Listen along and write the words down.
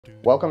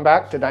Welcome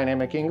back to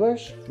Dynamic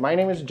English. My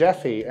name is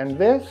Jesse, and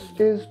this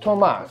is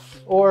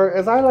Tomas, or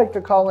as I like to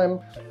call him,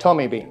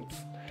 Tommy Beans.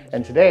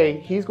 And today,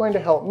 he's going to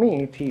help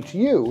me teach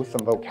you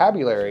some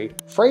vocabulary,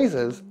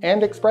 phrases,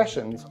 and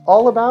expressions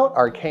all about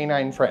our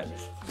canine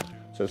friends.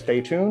 So stay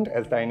tuned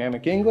as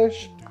Dynamic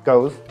English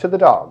goes to the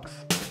dogs.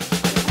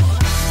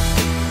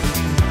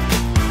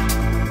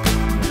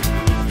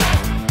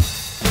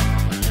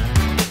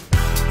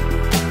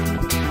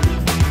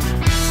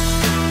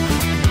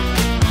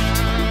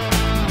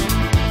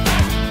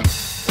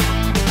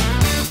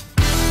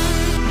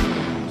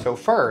 So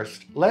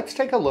first, let's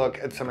take a look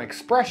at some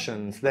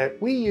expressions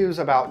that we use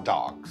about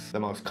dogs. The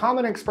most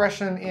common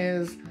expression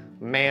is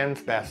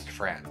man's best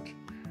friend.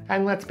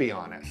 And let's be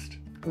honest,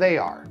 they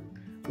are.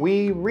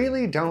 We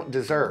really don't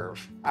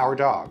deserve our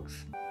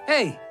dogs.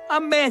 Hey,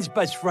 I'm man's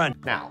best friend.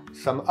 Now,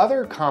 some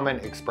other common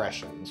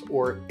expressions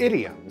or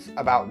idioms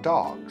about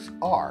dogs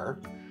are,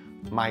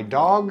 my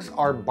dogs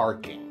are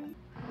barking.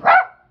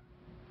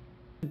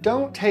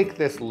 Don't take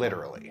this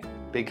literally,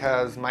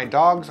 because my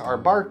dogs are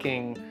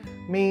barking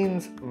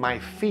means my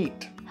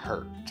feet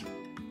hurt.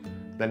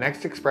 The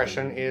next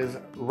expression is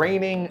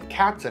raining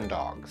cats and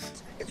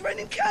dogs. It's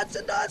raining cats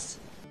and dogs.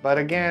 But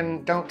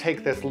again, don't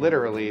take this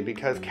literally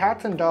because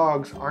cats and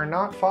dogs are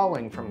not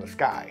falling from the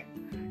sky.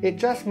 It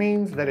just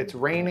means that it's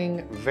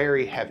raining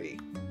very heavy.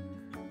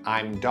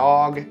 I'm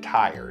dog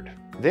tired.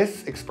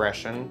 This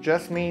expression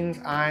just means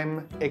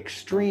I'm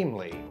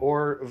extremely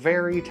or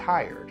very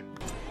tired.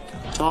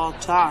 Dog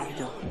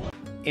tired.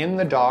 In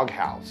the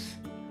doghouse.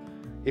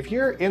 If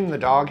you're in the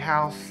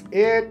doghouse,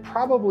 it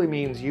probably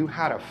means you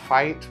had a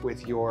fight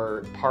with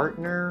your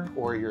partner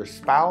or your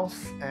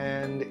spouse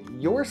and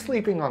you're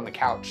sleeping on the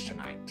couch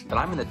tonight. But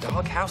I'm in the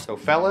doghouse. So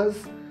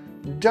fellas,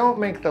 don't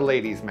make the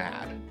ladies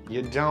mad.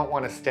 You don't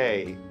want to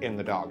stay in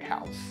the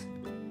doghouse.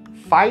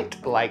 Fight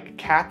like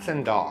cats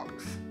and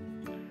dogs.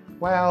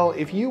 Well,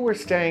 if you were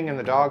staying in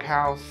the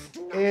doghouse,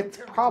 it's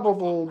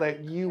probable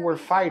that you were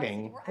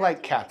fighting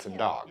like cats and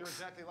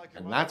dogs.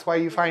 And that's why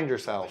you find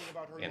yourself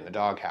in the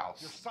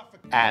doghouse.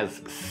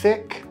 As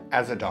sick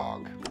as a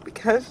dog.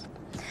 Because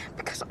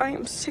I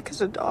am sick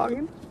as a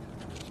dog.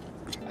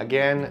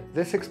 Again,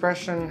 this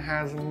expression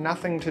has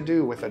nothing to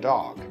do with a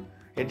dog.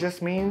 It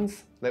just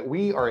means that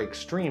we are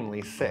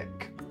extremely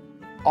sick.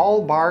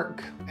 All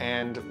bark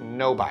and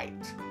no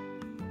bite.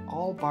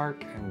 All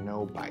bark and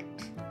no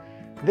bite.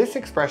 This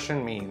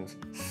expression means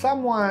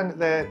someone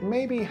that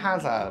maybe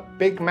has a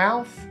big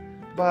mouth,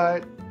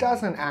 but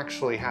doesn't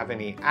actually have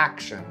any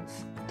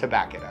actions to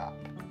back it up.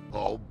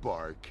 All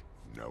bark,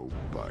 no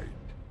bite.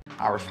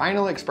 Our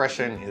final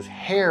expression is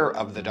hair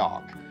of the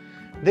dog.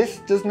 This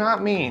does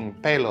not mean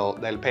pelo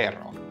del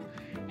perro.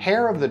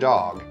 Hair of the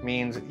dog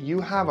means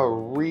you have a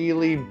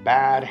really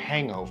bad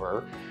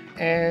hangover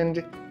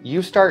and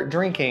you start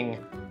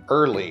drinking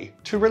early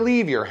to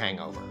relieve your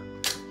hangover.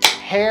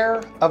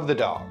 Hair of the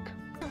dog.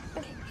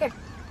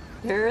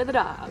 Hair of the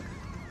dog.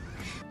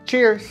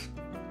 Cheers!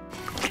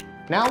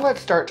 Now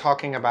let's start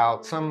talking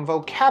about some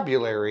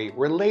vocabulary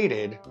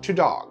related to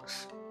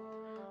dogs.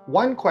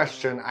 One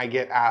question I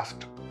get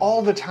asked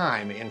all the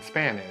time in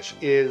Spanish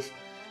is,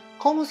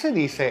 ¿Cómo se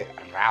dice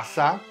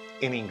raza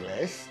in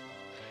inglés?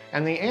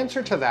 And the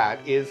answer to that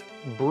is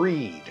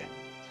breed.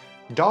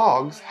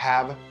 Dogs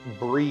have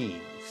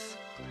breeds.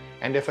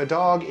 And if a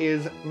dog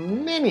is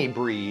many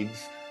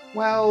breeds,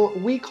 well,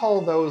 we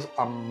call those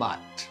a mutt.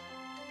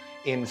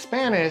 In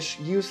Spanish,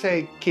 you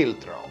say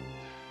quiltro,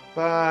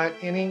 but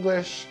in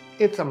English,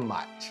 it's a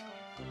mutt.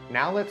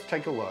 Now let's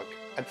take a look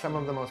at some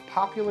of the most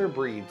popular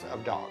breeds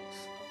of dogs.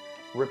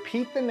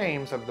 Repeat the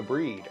names of the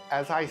breed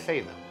as I say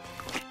them.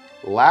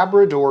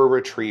 Labrador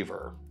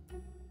Retriever,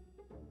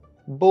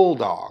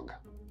 Bulldog,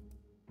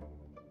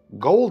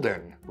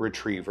 Golden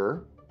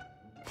Retriever,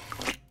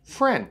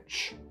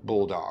 French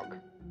Bulldog,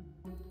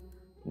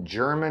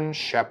 German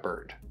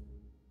Shepherd,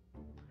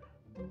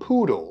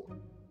 Poodle,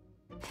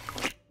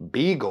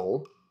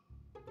 Beagle,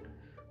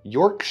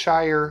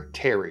 Yorkshire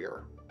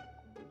Terrier,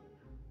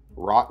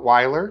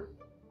 Rottweiler,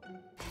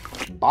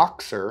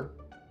 Boxer,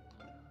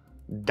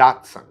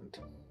 Dachshund.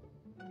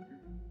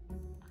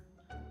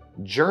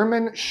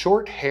 German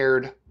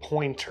Short-Haired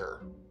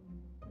Pointer,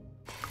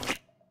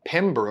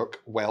 Pembroke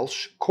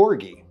Welsh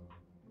Corgi,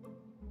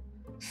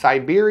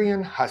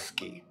 Siberian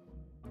Husky,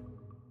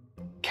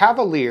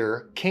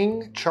 Cavalier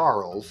King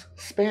Charles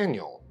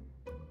Spaniel,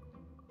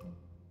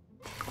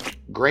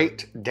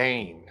 Great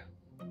Dane,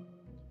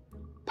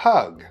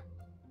 Pug,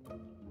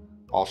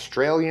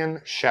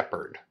 Australian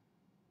Shepherd,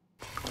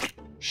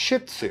 Shih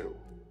Tzu,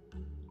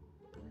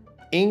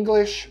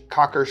 English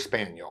Cocker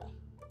Spaniel,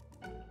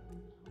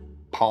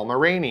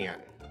 Pomeranian,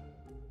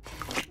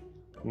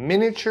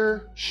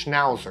 Miniature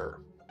Schnauzer,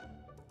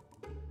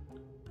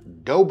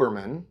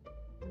 Doberman,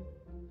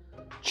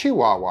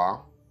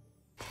 Chihuahua,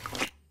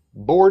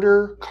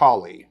 Border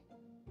Collie,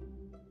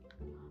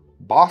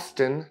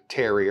 Boston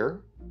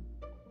Terrier,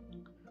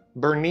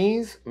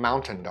 Bernese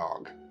Mountain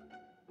Dog,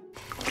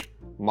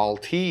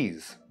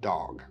 Maltese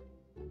Dog,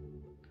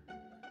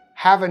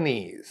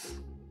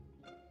 Havanese,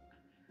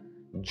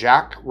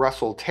 Jack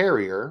Russell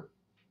Terrier,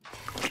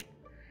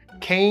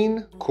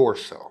 Cane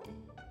Corso,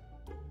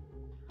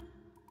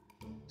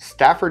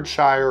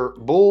 Staffordshire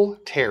Bull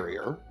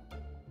Terrier,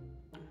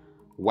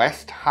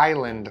 West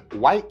Highland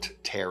White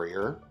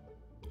Terrier,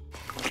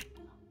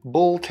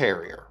 Bull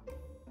Terrier,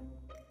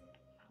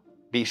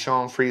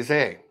 Bichon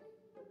Frise,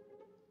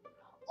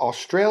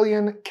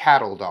 Australian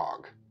Cattle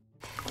Dog,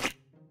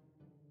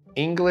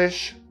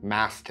 English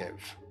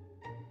Mastiff,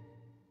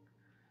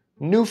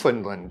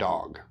 Newfoundland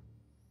Dog,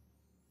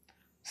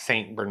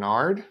 Saint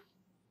Bernard,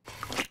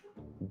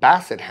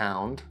 Basset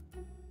Hound,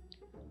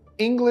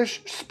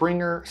 English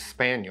Springer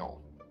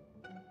Spaniel,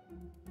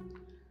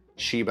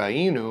 Shiba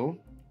Inu,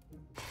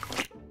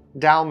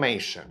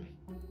 Dalmatian,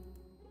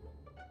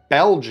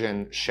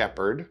 Belgian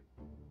Shepherd,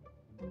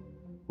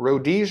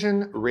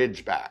 Rhodesian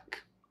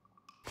Ridgeback,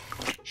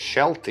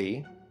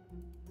 Sheltie,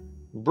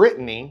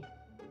 Brittany,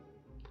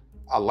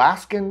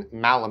 Alaskan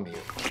Malamute,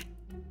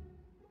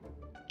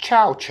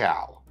 Chow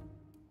Chow,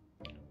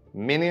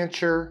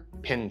 Miniature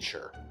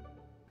Pinscher.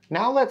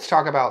 Now let's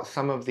talk about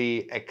some of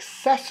the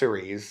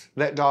accessories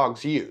that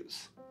dogs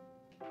use.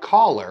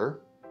 Collar,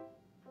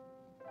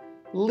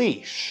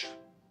 leash,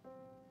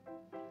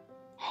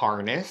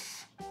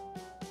 harness,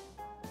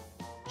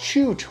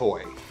 chew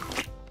toy.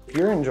 If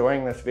you're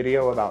enjoying this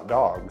video about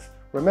dogs,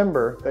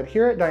 remember that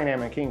here at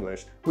Dynamic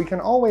English, we can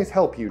always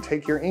help you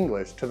take your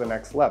English to the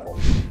next level.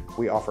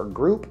 We offer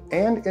group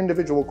and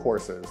individual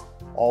courses,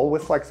 all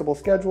with flexible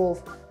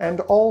schedules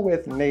and all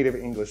with native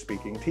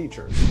English-speaking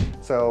teachers.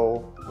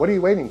 So what are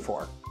you waiting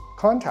for?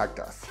 Contact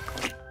us.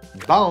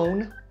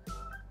 Bone,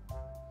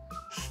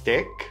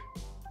 stick,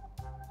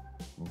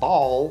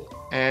 ball,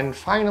 and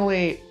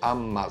finally a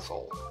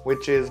muzzle,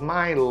 which is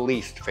my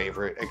least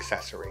favorite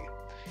accessory.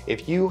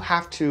 If you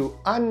have to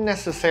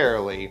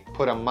unnecessarily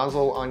put a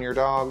muzzle on your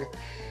dog,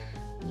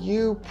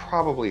 you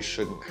probably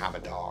shouldn't have a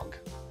dog.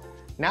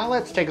 Now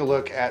let's take a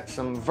look at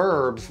some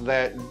verbs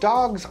that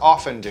dogs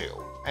often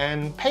do.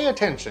 And pay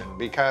attention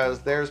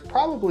because there's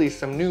probably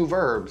some new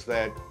verbs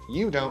that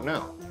you don't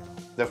know.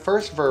 The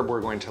first verb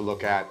we're going to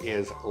look at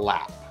is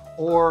lap,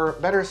 or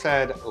better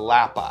said,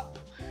 lap up.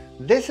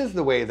 This is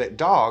the way that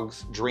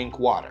dogs drink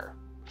water.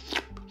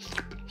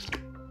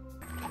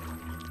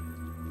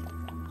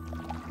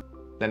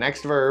 The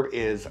next verb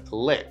is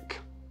lick.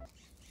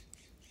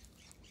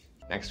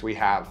 Next we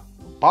have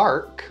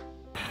bark.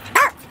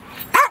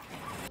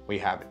 We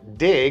have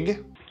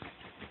dig,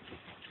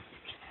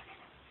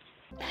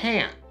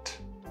 pant,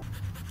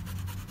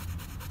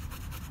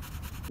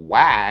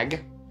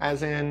 wag,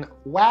 as in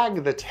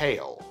wag the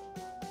tail,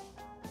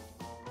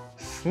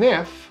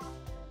 sniff,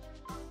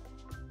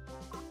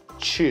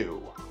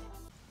 chew.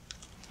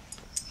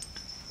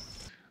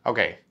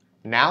 Okay,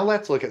 now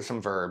let's look at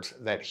some verbs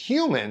that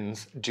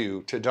humans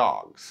do to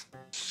dogs.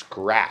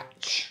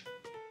 Scratch,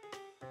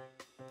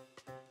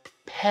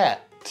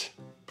 pet,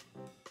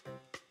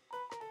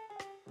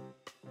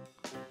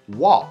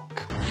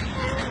 walk,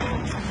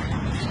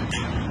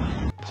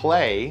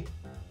 play,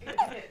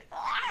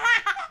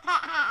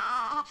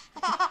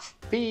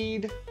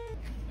 feed,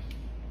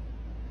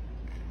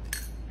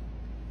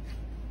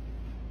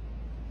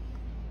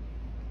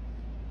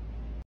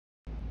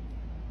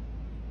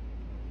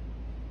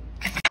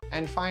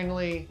 and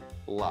finally,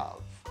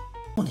 love.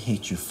 Don't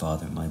hate your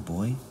father, my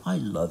boy. I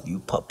love you,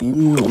 puppy.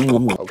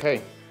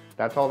 Okay,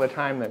 that's all the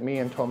time that me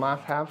and Tomas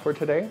have for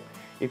today.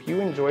 If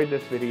you enjoyed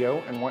this video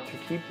and want to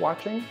keep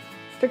watching,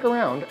 stick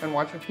around and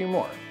watch a few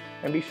more.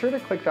 And be sure to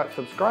click that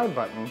subscribe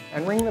button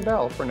and ring the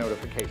bell for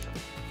notifications.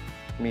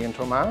 Me and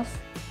Tomas,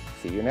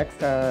 see you next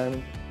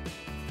time.